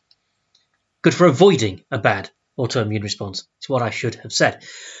response. Good for avoiding a bad autoimmune response. It's what I should have said.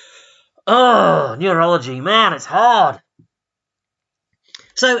 Oh, neurology, man, it's hard.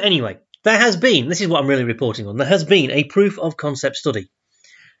 So anyway, there has been, this is what I'm really reporting on, there has been a proof of concept study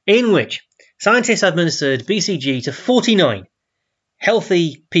in which scientists administered BCG to 49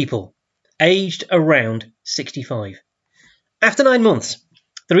 healthy people aged around 65. After 9 months,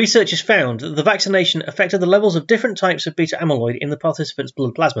 the researchers found that the vaccination affected the levels of different types of beta amyloid in the participants'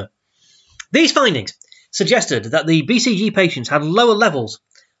 blood plasma. These findings suggested that the BCG patients had lower levels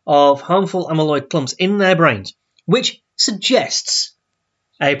of harmful amyloid clumps in their brains, which suggests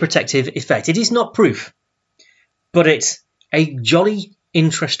a protective effect. It is not proof, but it's a jolly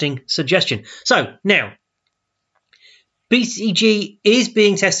interesting suggestion. So, now, BCG is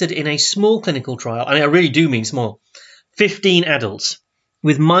being tested in a small clinical trial, and I really do mean small, 15 adults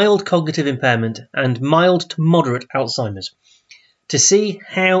with mild cognitive impairment and mild to moderate Alzheimer's to see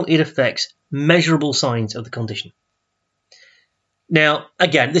how it affects measurable signs of the condition. Now,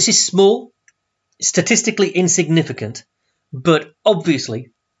 again, this is small, statistically insignificant, but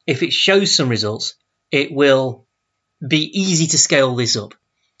obviously, if it shows some results, it will be easy to scale this up.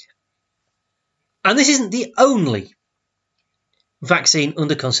 And this isn't the only vaccine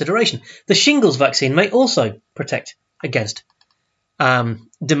under consideration. The shingles vaccine may also protect against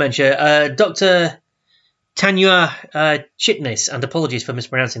dementia. Dr. Tanya Chitnis, and apologies for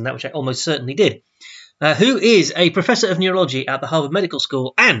mispronouncing that, which I almost certainly did, who is a professor of neurology at the Harvard Medical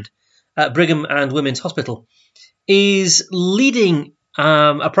School and at Brigham and Women's Hospital, is leading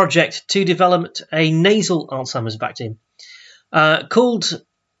a project to develop a nasal Alzheimer's vaccine called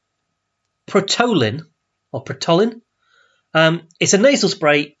Protolin, or Protolin. It's a nasal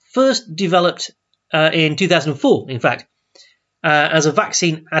spray first developed in 2004, in fact, as a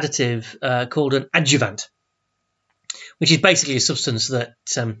vaccine additive called an adjuvant, which is basically a substance that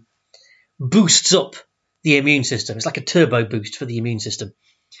boosts up the immune system. It's like a turbo boost for the immune system.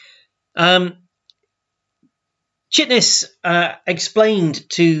 Chitnis explained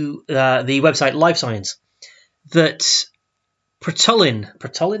to the website Life Science that Protolin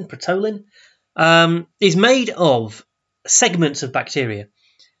is made of segments of bacteria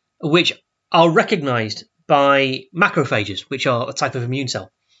which are recognised by macrophages, which are a type of immune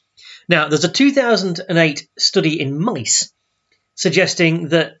cell. Now, there's a 2008 study in mice suggesting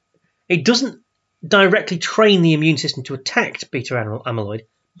that it doesn't directly train the immune system to attack beta amyloid,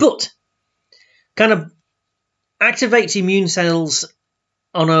 but kind of activates immune cells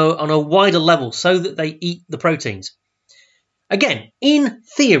on a wider level so that they eat the proteins. Again, in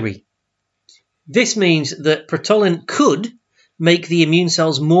theory, this means that Protolin could make the immune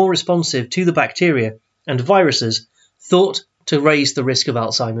cells more responsive to the bacteria and viruses thought to raise the risk of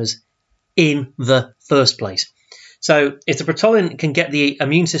Alzheimer's in the first place. So if the Protolin can get the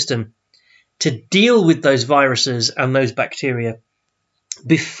immune system to deal with those viruses and those bacteria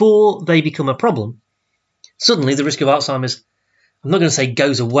before they become a problem, suddenly the risk of Alzheimer's, I'm not going to say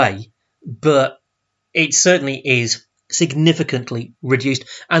goes away, but it certainly is significantly reduced,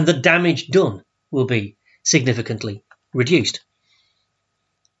 and the damage done will be significantly reduced.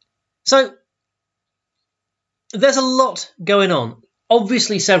 So there's a lot going on.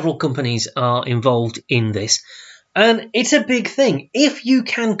 Obviously, several companies are involved in this, and it's a big thing. If you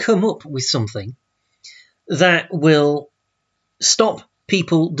can come up with something that will stop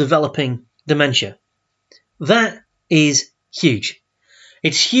people developing dementia, that is huge.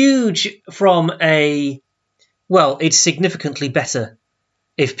 It's huge from it's significantly better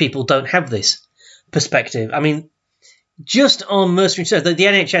if people don't have this perspective. I mean, just on mercenary research, the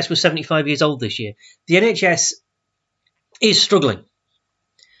NHS was 75 years old this year. The NHS is struggling.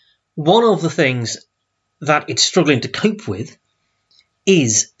 One of the things that it's struggling to cope with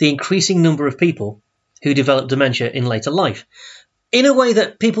is the increasing number of people who develop dementia in later life, in a way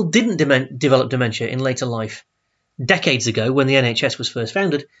that people didn't develop dementia in later life decades ago when the NHS was first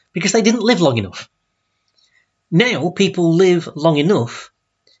founded, because they didn't live long enough. Now people live long enough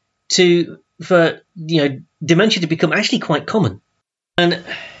for dementia to become actually quite common, and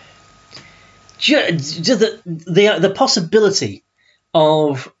just the possibility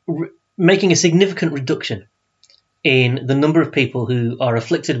of making a significant reduction in the number of people who are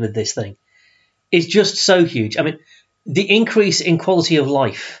afflicted with this thing is just so huge. I mean, the increase in quality of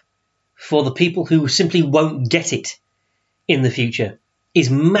life for the people who simply won't get it in the future is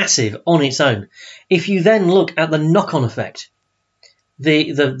massive on its own. If you then look at the knock-on effect,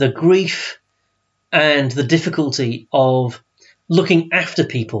 the grief and the difficulty of looking after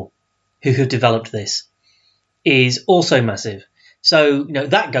people who have developed this is also massive. So,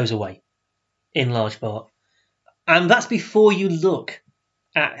 that goes away in large part. And that's before you look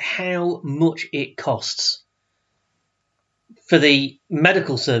at how much it costs for the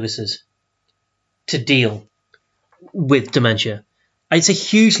medical services to deal with dementia. It's a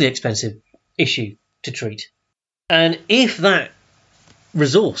hugely expensive issue to treat. And if that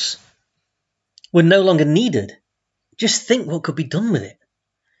resource were no longer needed, just think what could be done with it.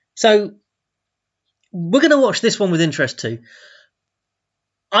 So we're going to watch this one with interest too.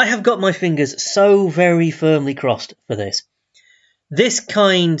 I have got my fingers so very firmly crossed for this. This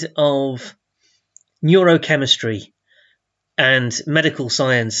kind of neurochemistry and medical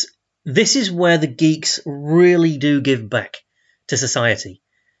science, this is where the geeks really do give back to society.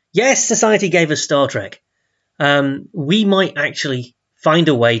 Yes, society gave us Star Trek. We might actually find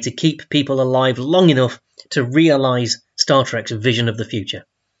a way to keep people alive long enough to realise Star Trek's vision of the future.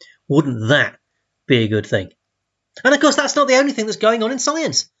 Wouldn't that be a good thing? And of course, that's not the only thing that's going on in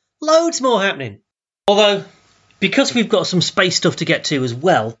science. Loads more happening. Although, because we've got some space stuff to get to as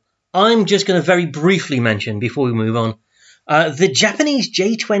well, I'm just going to very briefly mention, before we move on, the Japanese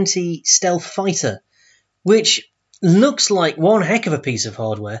J-20 stealth fighter, which looks like one heck of a piece of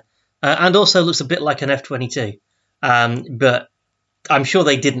hardware, and also looks a bit like an F-22. But I'm sure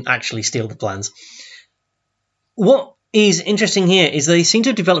they didn't actually steal the plans. What is interesting here is they seem to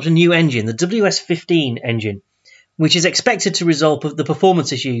have developed a new engine, the WS-15 engine, which is expected to resolve the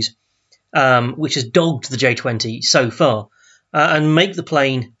performance issues which has dogged the J-20 so far, and make the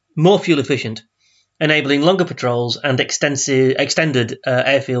plane more fuel efficient, enabling longer patrols and extended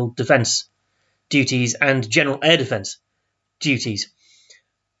airfield defence duties and general air defence duties.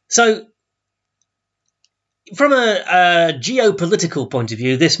 So, from a geopolitical point of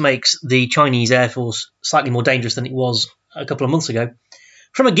view, this makes the Chinese Air Force slightly more dangerous than it was a couple of months ago.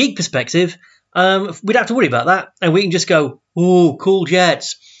 From a geek perspective, we don't have to worry about that, and we can just go, "Ooh, cool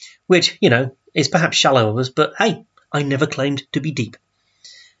jets," which, is perhaps shallow of us, but hey, I never claimed to be deep.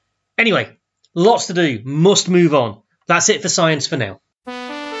 Anyway, lots to do, must move on. That's it for science for now.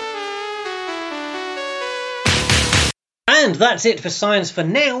 And that's it for science for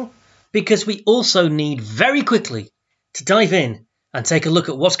now, because we also need very quickly to dive in and take a look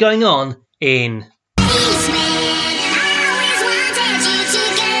at what's going on in...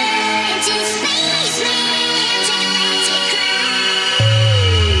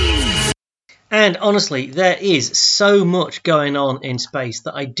 And honestly, there is so much going on in space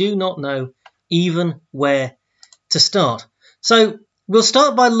that I do not know even where to start. So we'll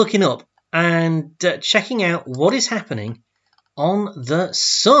start by looking up and checking out what is happening on the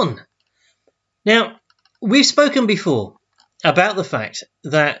sun. Now, we've spoken before about the fact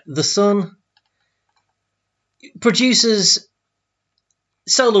that the sun produces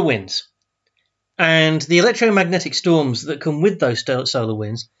solar winds, and the electromagnetic storms that come with those solar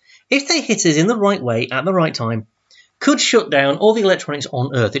winds, if they hit us in the right way at the right time, could shut down all the electronics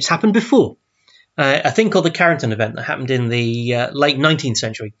on Earth. It's happened before. A thing called the Carrington event that happened in the late 19th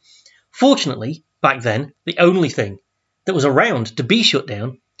century. Fortunately, back then, the only thing that was around to be shut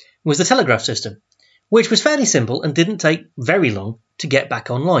down was the telegraph system, which was fairly simple and didn't take very long to get back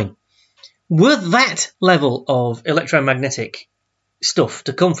online. Were that level of electromagnetic stuff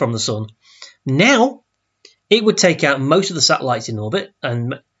to come from the sun, now it would take out most of the satellites in orbit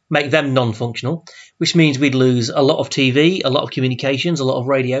and make them non-functional, which means we'd lose a lot of TV, a lot of communications, a lot of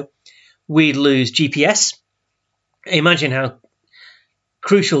radio. We'd lose GPS. Imagine how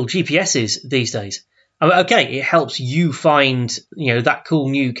crucial GPS is these days. I mean, okay, it helps you find, that cool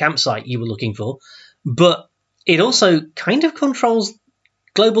new campsite you were looking for, but it also kind of controls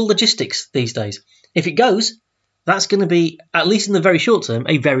global logistics these days. If it goes, that's going to be, at least in the very short term,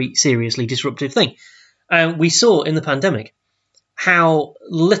 a very seriously disruptive thing. We saw in the pandemic how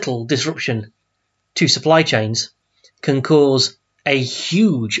little disruption to supply chains can cause a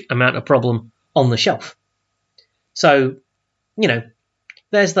huge amount of problem on the shelf. So,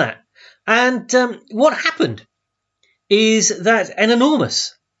 there's that. And what happened is that an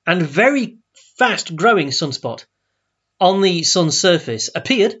enormous and very fast-growing sunspot on the sun's surface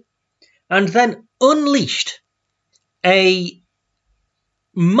appeared and then unleashed a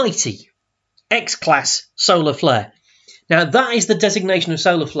mighty X-class solar flare. Now, that is the designation of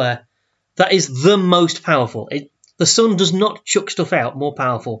solar flare that is the most powerful. The sun does not chuck stuff out more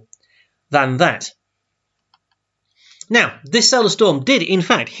powerful than that. Now, this solar storm did, in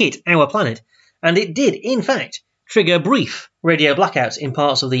fact, hit our planet, and it did, in fact, trigger brief radio blackouts in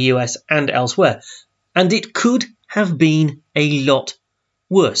parts of the US and elsewhere. And it could have been a lot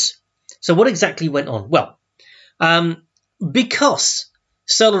worse. So what exactly went on? Well, because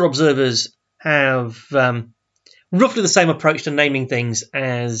solar observers have roughly the same approach to naming things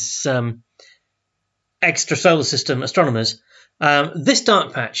as extra solar system astronomers, this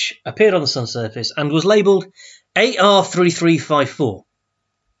dark patch appeared on the sun's surface and was labelled AR3354.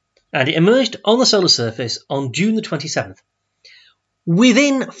 And it emerged on the solar surface on June the 27th.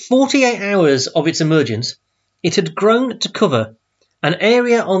 Within 48 hours of its emergence, it had grown to cover an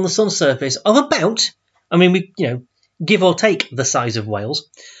area on the sun's surface of about, give or take the size of Wales,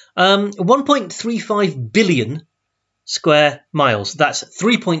 1.35 billion square miles. That's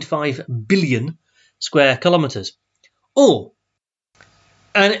 3.5 billion square kilometres. Or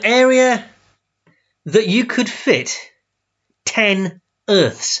an area that you could fit 10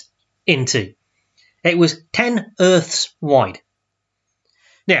 Earths into. It was 10 Earths wide.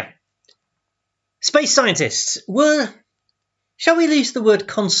 Now, space scientists were, shall we use the word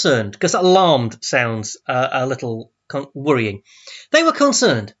concerned, because alarmed sounds a little worrying. They were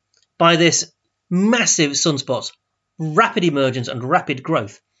concerned by this massive sunspot's rapid emergence and rapid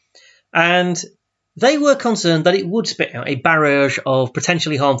growth. And they were concerned that it would spit out a barrage of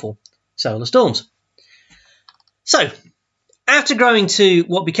potentially harmful solar storms. So, after growing to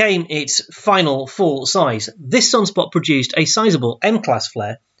what became its final full size, this sunspot produced a sizable M-class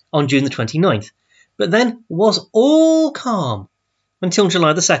flare on June the 29th, but then was all calm until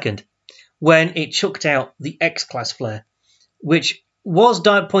July the 2nd, when it chucked out the X-class flare, which was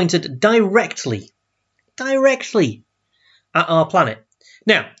pointed directly at our planet.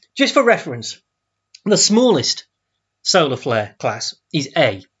 Now, just for reference, the smallest solar flare class is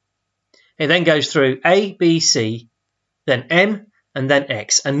A. It then goes through A, B, C, then M, and then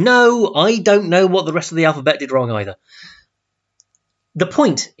X. And no, I don't know what the rest of the alphabet did wrong either. The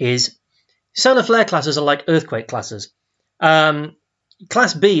point is, solar flare classes are like earthquake classes.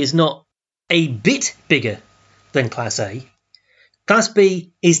 Class B is not a bit bigger than Class A. Class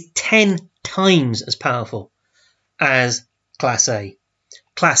B is 10 times as powerful as Class A.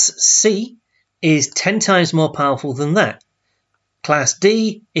 Class C is 10 times more powerful than that. Class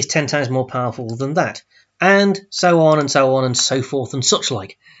D is 10 times more powerful than that. And so on and so on and so forth and such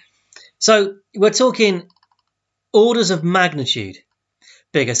like. So we're talking orders of magnitude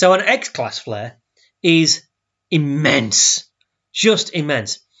bigger. So an X-class flare is immense. Just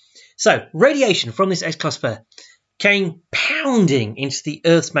immense. So radiation from this X-class flare came pounding into the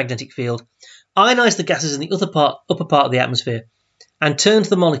Earth's magnetic field, ionised the gases in the upper part of the atmosphere, and turned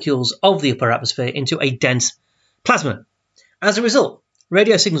the molecules of the upper atmosphere into a dense plasma. As a result,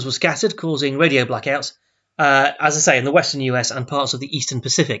 radio signals were scattered, causing radio blackouts, as I say, in the western US and parts of the eastern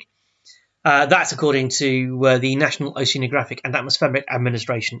Pacific. That's according to the National Oceanographic and Atmospheric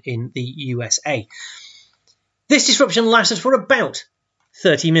Administration in the USA. This disruption lasted for about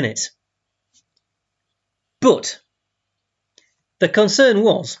 30 minutes. But the concern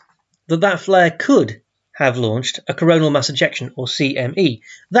was that flare could have launched a coronal mass ejection, or CME.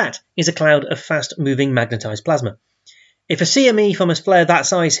 That is a cloud of fast-moving magnetised plasma. If a CME from a flare that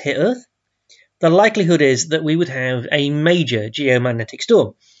size hit Earth, the likelihood is that we would have a major geomagnetic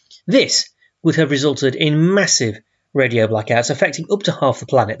storm. This would have resulted in massive radio blackouts affecting up to half the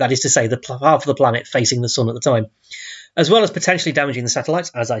planet, that is to say, half of the planet facing the sun at the time, as well as potentially damaging the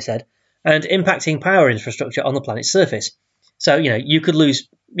satellites, as I said, and impacting power infrastructure on the planet's surface. So, you could lose,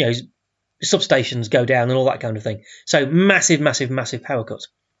 substations go down and all that kind of thing. So massive, massive, massive power cuts.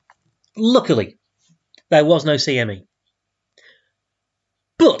 Luckily, there was no CME.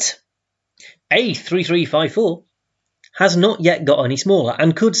 But A3354 has not yet got any smaller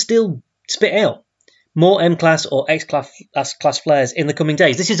and could still spit out more M-class or X-class flares in the coming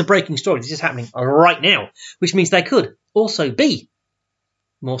days. This is a breaking story. This is happening right now, which means there could also be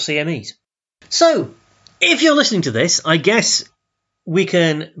more CMEs. So, if you're listening to this, I guess we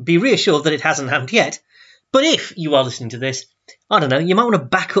can be reassured that it hasn't happened yet. But if you are listening to this, I don't know, you might want to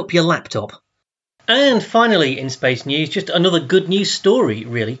back up your laptop. And finally, in space news, just another good news story,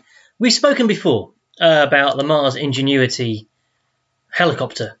 really. We've spoken before about the Mars Ingenuity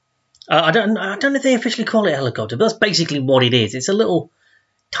helicopter. I don't know if they officially call it a helicopter, but that's basically what it is. It's a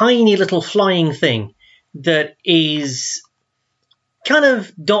tiny little flying thing that is kind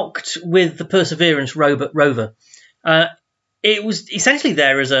of docked with the Perseverance rover. It was essentially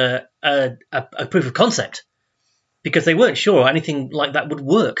there as a proof of concept, because they weren't sure anything like that would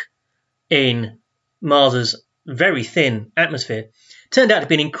work in Mars's very thin atmosphere. Turned out to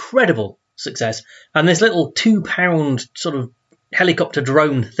be an incredible success, and this little 2-pound sort of helicopter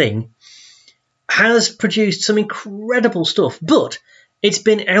drone thing has produced some incredible stuff, but it's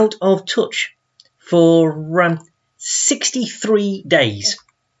been out of touch for 63 days.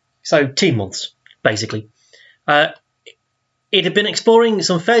 So 2 months, basically. It had been exploring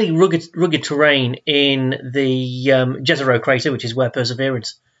some fairly rugged terrain in the Jezero crater, which is where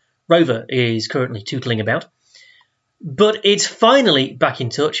Perseverance rover is currently tootling about. But it's finally back in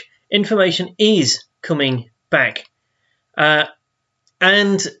touch. Information is coming back.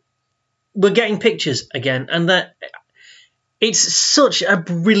 And we're getting pictures again. And that it's such a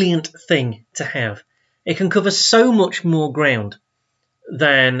brilliant thing to have. It can cover so much more ground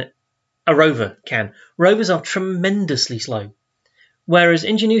than a rover can. Rovers are tremendously slow. Whereas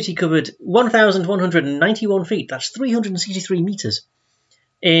Ingenuity covered 1,191 feet, that's 363 metres,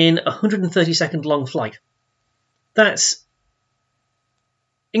 in a 130-second long flight. That's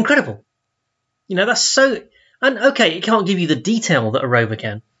incredible. You know, that's so... And okay, it can't give you the detail that a rover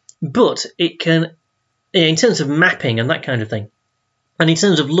can, but it can, in terms of mapping and that kind of thing, and in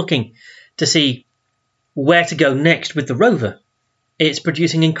terms of looking to see where to go next with the rover, it's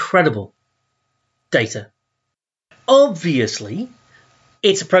producing incredible data. Obviously,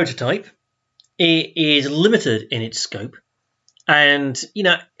 it's a prototype. It is limited in its scope. And, you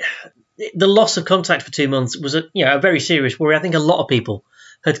know, the loss of contact for 2 months was a very serious worry. I think a lot of people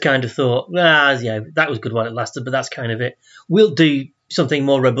had kind of thought, that was good while it lasted, but that's kind of it. We'll do something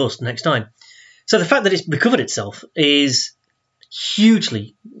more robust next time. So the fact that it's recovered itself is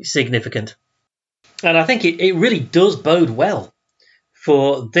hugely significant. And I think it really does bode well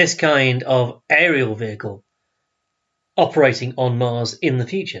for this kind of aerial vehicle operating on Mars in the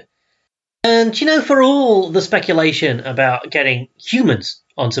future. And, you know, for all the speculation about getting humans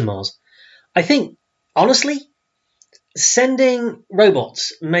onto Mars, I think, honestly, sending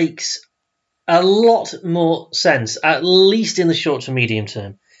robots makes a lot more sense, at least in the short to medium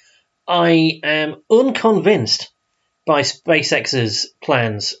term. I am unconvinced by SpaceX's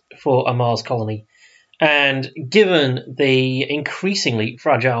plans for a Mars colony. And given the increasingly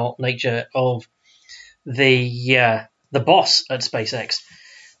fragile nature of the boss at SpaceX,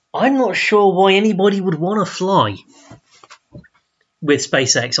 I'm not sure why anybody would want to fly with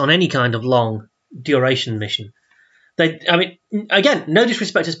SpaceX on any kind of long duration mission. Again, no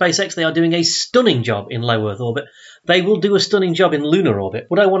disrespect to SpaceX, they are doing a stunning job in low Earth orbit. They will do a stunning job in lunar orbit.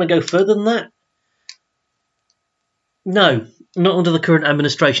 Would I want to go further than that? No, not under the current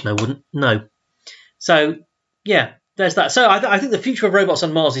administration, I wouldn't. No. So, yeah, there's that. So I think the future of robots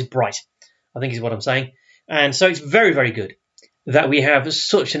on Mars is bright, I think is what I'm saying. And so it's very, very good that we have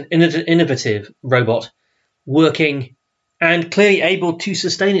such an innovative robot working and clearly able to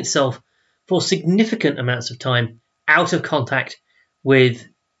sustain itself for significant amounts of time out of contact with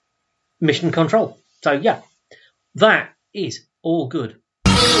mission control. So, yeah, that is all good.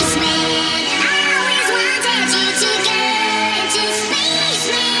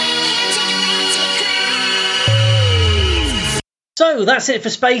 So that's it for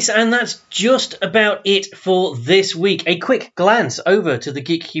space, and that's just about it for this week. A quick glance over to the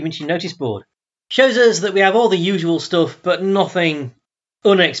Geek Community Notice Board shows us that we have all the usual stuff, but nothing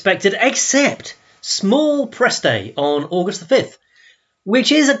unexpected, except Small Press Day on August the 5th,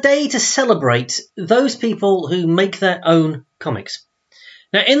 which is a day to celebrate those people who make their own comics.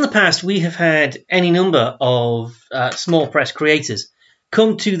 Now, in the past, we have had any number of small press creators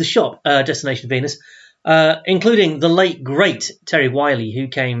come to the shop, Destination Venus, including the late, great Terry Wiley, who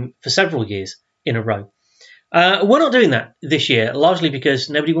came for several years in a row. We're not doing that this year, largely because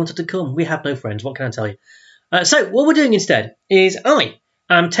nobody wanted to come. We have no friends, what can I tell you? So what we're doing instead is I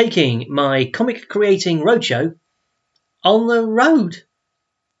am taking my comic creating roadshow on the road.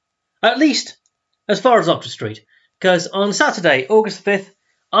 At least as far as Oxford Street. Because on Saturday, August 5th,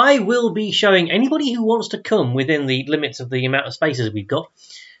 I will be showing anybody who wants to come within the limits of the amount of spaces we've got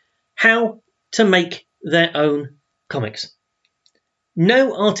how to make their own comics.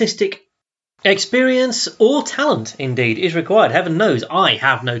 No artistic experience or talent, indeed, is required. Heaven knows I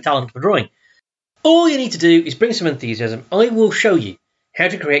have no talent for drawing. All you need to do is bring some enthusiasm. I will show you how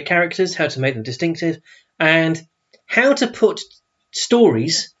to create characters, how to make them distinctive, and how to put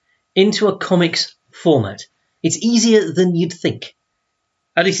stories into a comics format. It's easier than you'd think.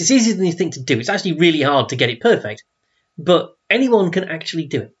 At least it's easier than you think to do. It's actually really hard to get it perfect, but anyone can actually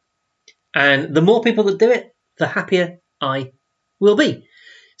do it. And the more people that do it, the happier I will be.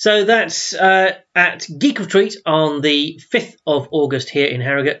 So that's at Geek Retreat on the 5th of August here in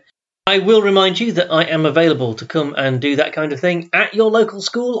Harrogate. I will remind you that I am available to come and do that kind of thing at your local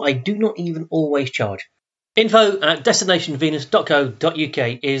school. I do not even always charge. Info at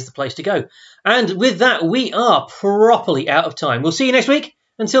destinationvenus.co.uk is the place to go. And with that, we are properly out of time. We'll see you next week.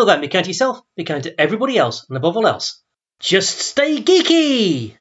 Until then, be kind to yourself, be kind to everybody else, and above all else, just stay geeky!